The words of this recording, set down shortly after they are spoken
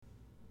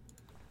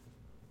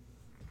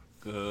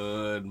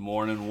Good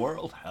morning,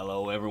 world.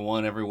 Hello,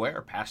 everyone,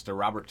 everywhere. Pastor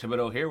Robert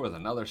Thibodeau here with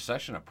another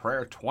session of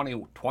Prayer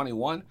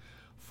 2021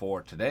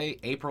 for today,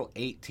 April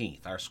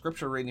 18th. Our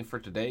scripture reading for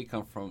today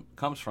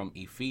comes from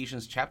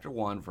Ephesians chapter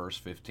 1, verse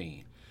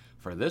 15.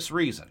 For this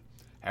reason,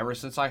 ever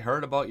since I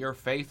heard about your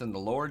faith in the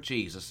Lord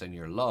Jesus and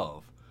your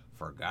love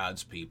for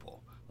God's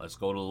people. Let's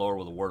go to the Lord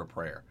with a word of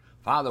prayer.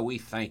 Father, we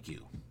thank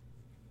you.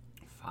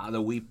 Father,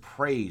 we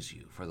praise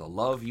you for the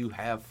love you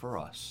have for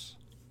us,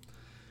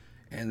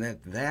 and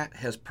that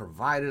has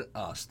provided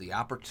us the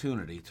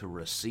opportunity to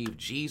receive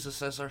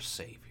Jesus as our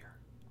Savior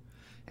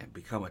and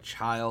become a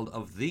child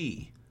of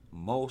the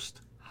Most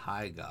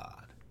High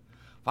God.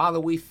 Father,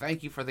 we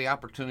thank you for the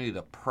opportunity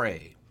to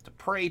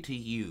pray to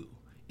you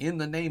in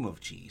the name of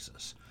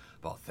Jesus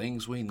about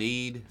things we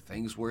need,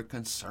 things we're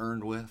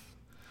concerned with,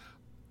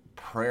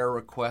 prayer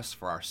requests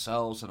for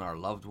ourselves and our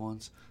loved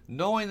ones,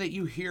 knowing that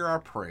you hear our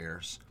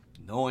prayers,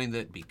 knowing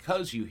that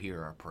because you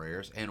hear our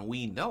prayers and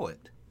we know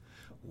it,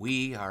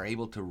 we are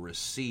able to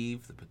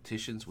receive the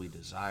petitions we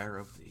desire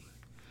of thee.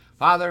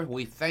 Father,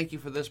 we thank you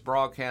for this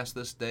broadcast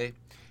this day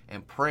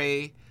and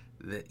pray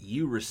that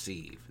you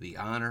receive the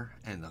honor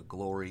and the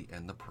glory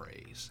and the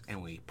praise.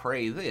 And we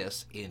pray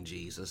this in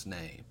Jesus'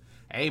 name.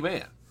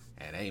 Amen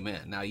and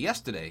amen. Now,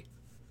 yesterday,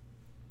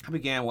 I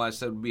began what I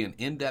said would be an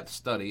in-depth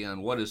study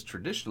on what is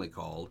traditionally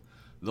called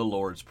the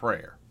Lord's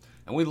Prayer.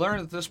 And we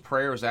learned that this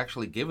prayer is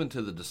actually given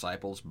to the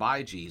disciples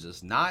by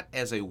Jesus, not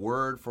as a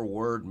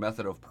word-for-word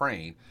method of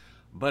praying,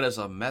 but as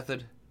a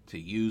method to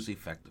use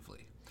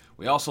effectively.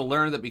 We also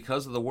learned that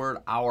because of the word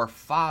Our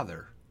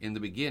Father in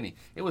the beginning,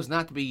 it was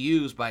not to be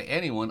used by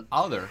anyone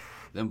other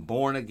than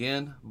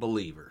born-again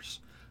believers.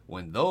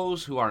 When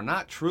those who are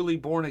not truly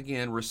born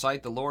again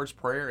recite the Lord's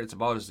Prayer, it's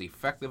about as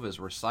effective as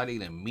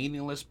reciting a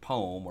meaningless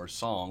poem or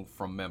song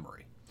from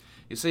memory.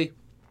 You see,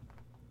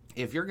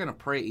 if you're going to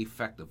pray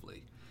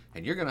effectively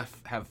and you're going to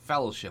have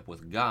fellowship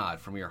with God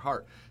from your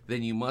heart,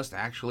 then you must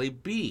actually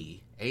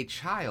be a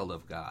child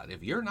of God.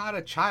 If you're not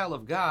a child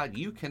of God,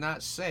 you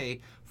cannot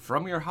say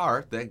from your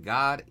heart that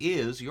God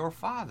is your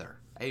Father.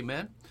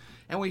 Amen?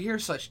 And we hear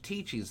such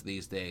teachings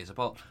these days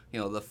about,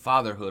 the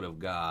fatherhood of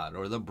God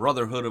or the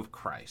brotherhood of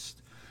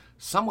Christ.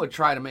 Some would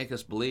try to make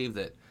us believe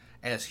that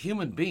as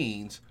human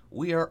beings,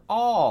 we are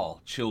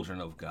all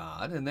children of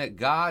God and that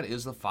God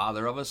is the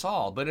Father of us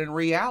all. But in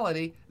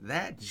reality,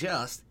 that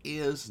just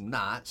is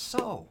not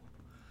so.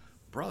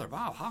 Brother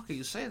Bob, how can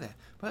you say that?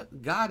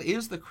 But God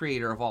is the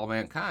creator of all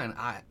mankind.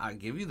 I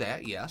give you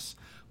that, yes.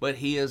 But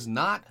he is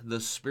not the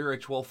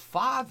spiritual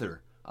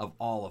father of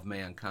all of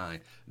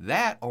mankind.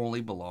 That only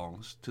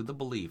belongs to the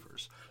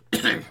believers.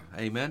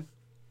 Amen.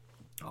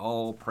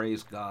 Oh,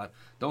 praise God.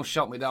 Don't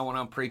shut me down when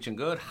I'm preaching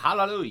good.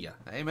 Hallelujah.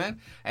 Amen.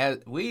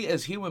 We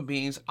as human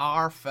beings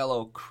are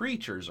fellow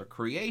creatures or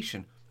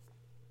creation,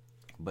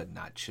 but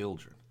not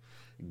children.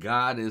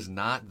 God is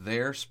not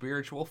their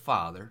spiritual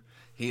father.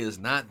 He is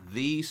not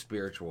the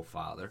spiritual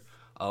father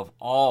of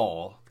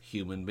all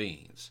human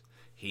beings.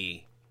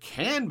 He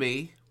can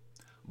be,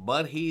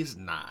 but he's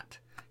not.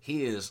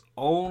 He is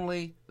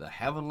only the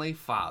heavenly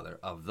Father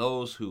of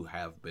those who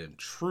have been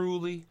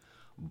truly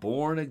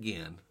born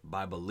again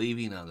by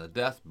believing on the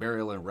death,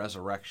 burial, and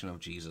resurrection of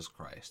Jesus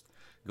Christ.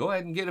 Go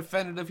ahead and get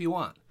offended if you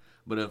want,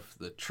 but if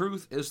the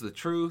truth is the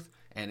truth,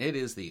 and it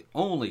is the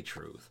only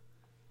truth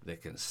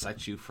that can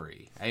set you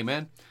free.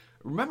 Amen?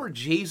 Remember,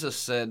 Jesus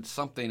said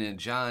something in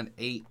John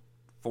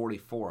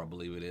 8:44, I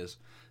believe it is,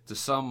 to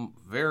some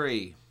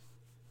very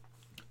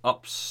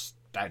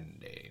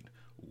upstanding,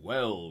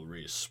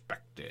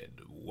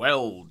 well-respected,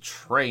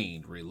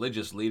 well-trained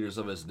religious leaders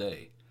of his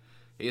day.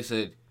 He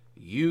said,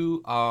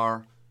 You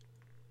are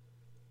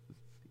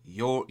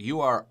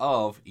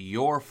of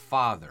your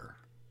father,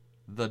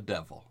 the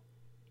devil.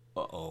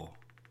 Uh-oh.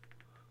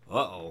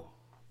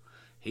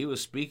 He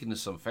was speaking to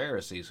some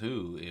Pharisees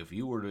who, if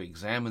you were to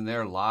examine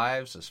their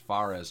lives as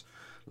far as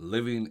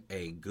living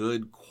a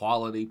good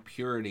quality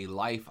purity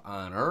life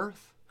on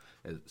earth,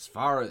 as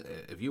far as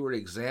if you were to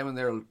examine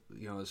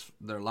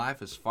their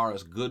life as far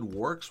as good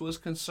works was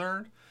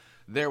concerned,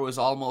 there was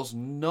almost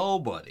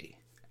nobody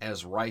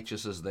as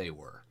righteous as they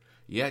were.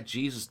 Yet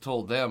Jesus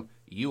told them,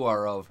 you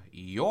are of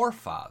your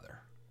father,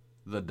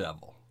 the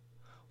devil.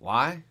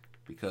 Why?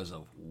 Because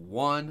of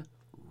one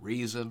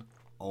reason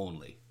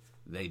only.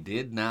 They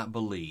did not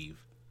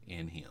believe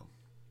in him.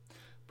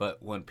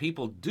 But when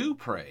people do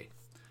pray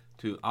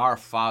to our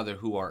Father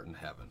who art in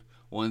heaven,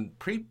 when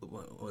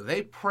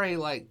they pray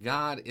like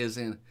God is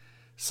in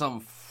some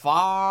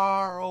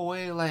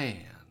faraway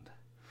land,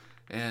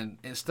 and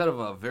instead of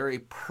a very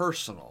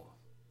personal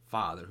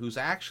Father who's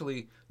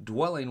actually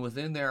dwelling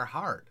within their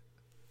heart,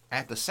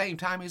 at the same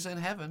time he's in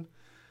heaven,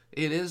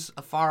 it is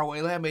a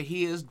faraway land, but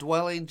he is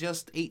dwelling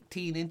just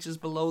 18 inches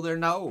below their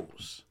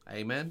nose.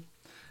 Amen?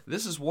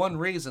 This is one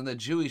reason that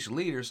Jewish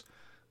leaders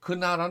could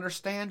not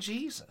understand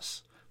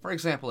Jesus. For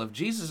example, if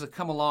Jesus had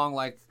come along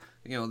like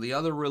the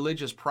other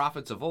religious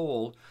prophets of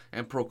old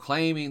and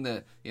proclaiming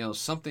that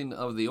something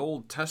of the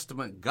Old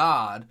Testament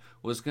God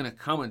was going to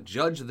come and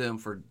judge them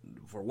for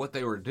what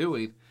they were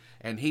doing,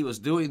 and he was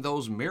doing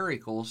those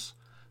miracles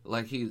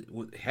like he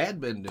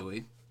had been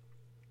doing,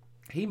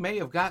 he may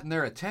have gotten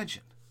their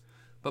attention.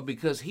 But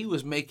because he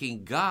was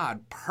making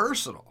God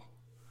personal,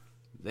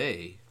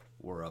 they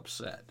were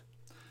upset.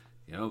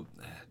 You know,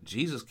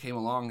 Jesus came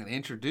along and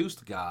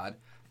introduced God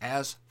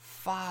as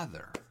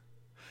Father.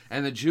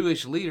 And the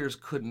Jewish leaders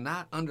could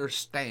not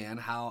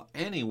understand how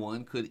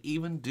anyone could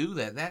even do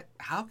that.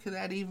 How could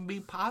that even be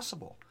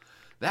possible?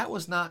 That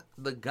was not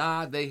the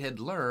God they had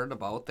learned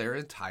about their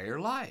entire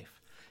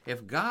life.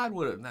 If God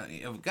would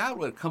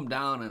have come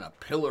down in a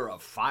pillar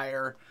of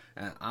fire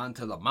and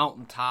onto the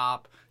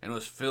mountaintop and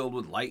was filled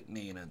with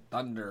lightning and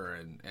thunder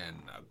and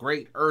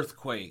great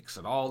earthquakes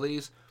and all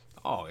these,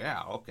 oh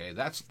yeah, okay,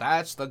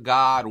 that's the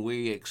God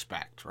we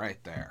expect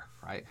right there,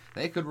 right?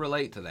 They could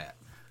relate to that.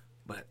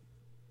 But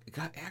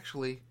God,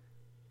 actually,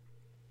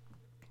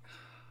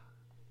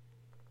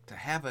 to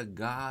have a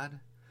God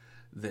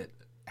that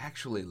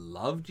actually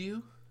loved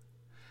you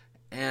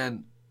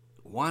and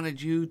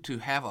wanted you to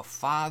have a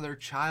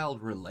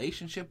father-child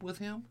relationship with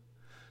him,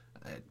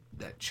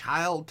 that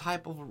child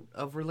type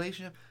of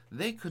relationship,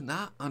 they could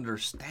not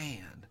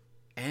understand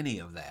any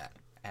of that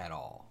at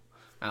all.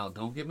 Now,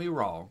 don't get me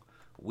wrong.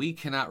 We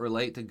cannot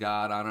relate to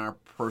God on our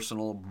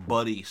personal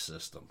buddy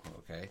system,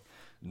 okay?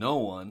 No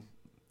one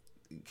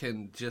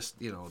can just,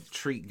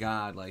 treat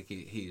God like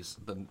he's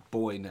the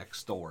boy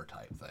next door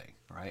type thing,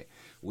 right?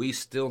 We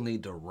still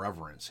need to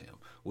reverence him.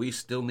 We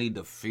still need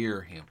to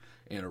fear him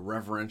in a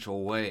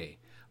reverential way.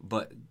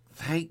 But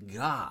thank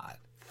God,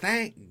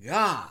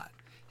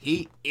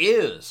 he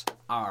is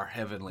our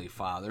Heavenly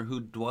Father who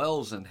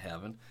dwells in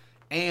heaven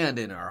and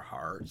in our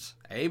hearts.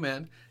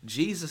 Amen.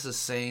 Jesus is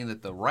saying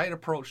that the right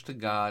approach to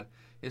God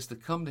is to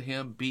come to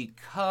him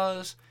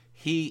because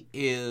he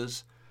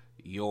is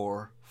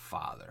your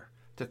Father.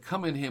 To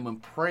come in him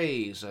and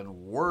praise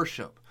and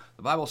worship.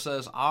 The Bible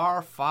says,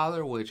 "Our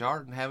Father which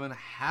art in heaven,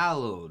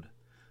 hallowed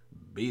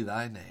be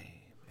thy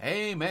name."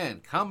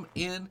 Amen. Come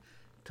in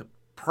to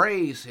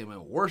praise him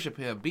and worship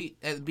him. Be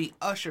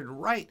ushered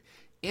right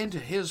into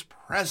his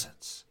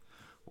presence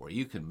where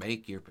you can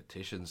make your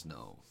petitions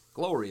known.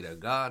 Glory to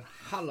God.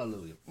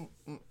 Hallelujah.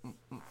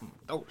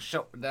 Don't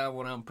shut me down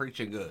when I'm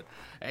preaching good.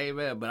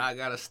 Amen. But I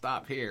got to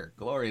stop here.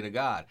 Glory to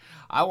God.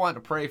 I want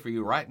to pray for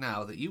you right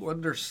now that you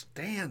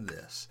understand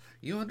this.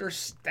 You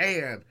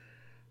understand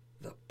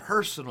the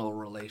personal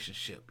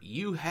relationship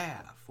you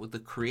have with the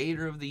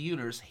creator of the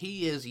universe.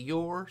 He is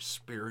your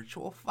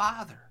spiritual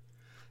father.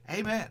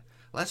 Amen.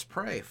 Let's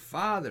pray.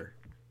 Father.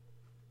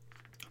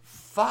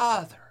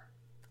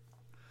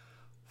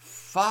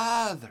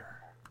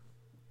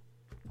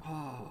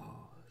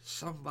 Oh,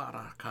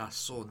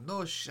 Sambarakaso no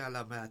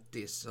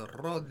shalamatis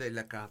ronde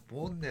la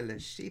capone la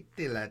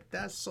shite la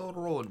tasso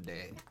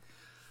ronde.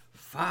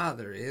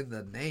 Father, in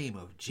the name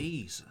of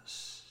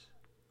Jesus,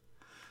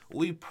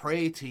 we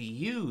pray to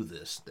you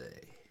this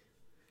day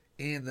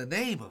in the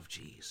name of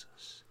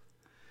Jesus.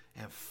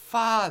 And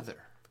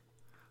Father,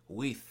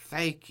 we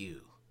thank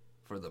you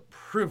for the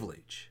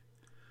privilege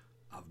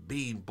of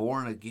being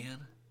born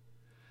again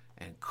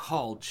and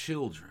called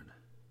children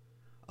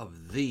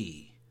of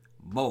the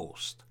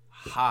Most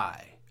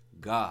High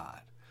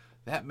God.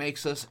 That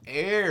makes us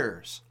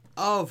heirs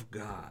of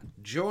God,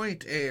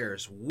 joint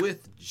heirs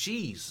with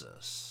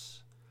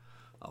Jesus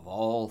of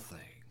all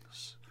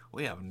things.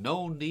 We have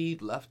no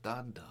need left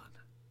undone.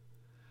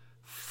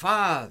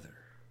 Father,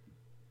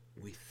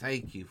 we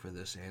thank you for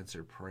this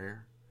answered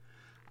prayer.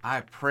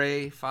 I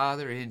pray,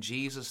 Father, in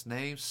Jesus'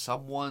 name,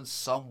 someone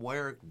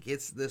somewhere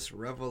gets this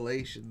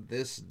revelation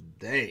this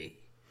day.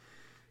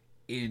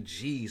 In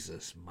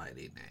Jesus'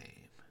 mighty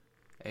name.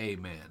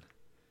 Amen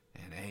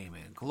and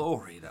amen.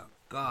 Glory to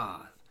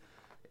God.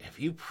 If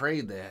you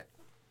prayed that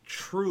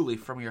truly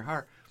from your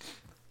heart,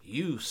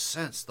 you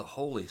sense the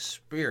Holy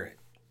Spirit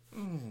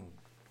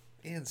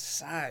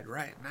inside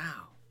right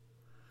now.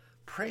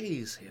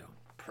 Praise him.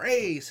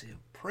 Praise him.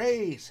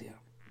 Praise him.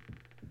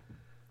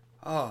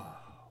 Oh,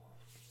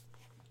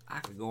 I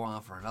could go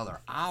on for another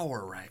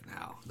hour right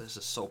now. This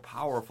is so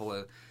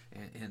powerful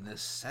in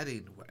this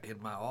setting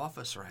in my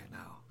office right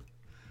now.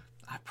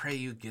 I pray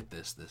you get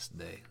this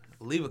day.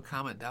 Leave a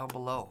comment down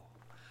below.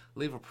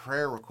 Leave a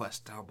prayer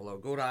request down below.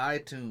 Go to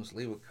iTunes.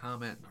 Leave a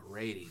comment and a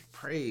rating.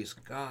 Praise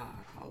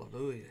God.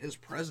 Hallelujah. His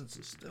presence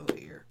is still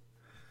here.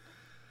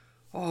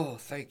 Oh,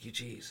 thank you,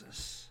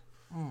 Jesus.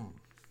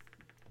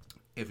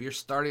 If you're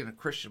starting a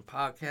Christian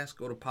podcast,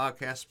 go to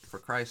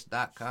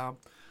podcastforchrist.com.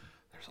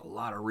 There's a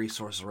lot of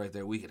resources right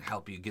there. We can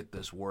help you get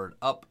this word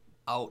up,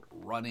 out,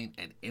 running,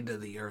 and into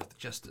the earth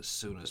just as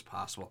soon as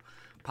possible.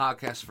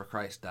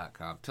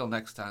 Podcastforchrist.com. Till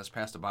next time, it's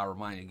Pastor Bob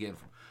reminding you again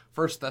from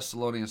 1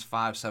 Thessalonians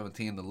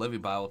 5:17, the Living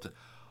Bible, to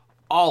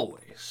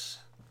always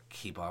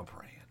keep on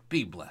praying.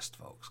 Be blessed,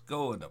 folks.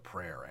 Go into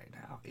prayer right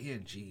now.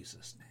 In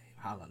Jesus' name.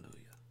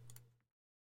 Hallelujah.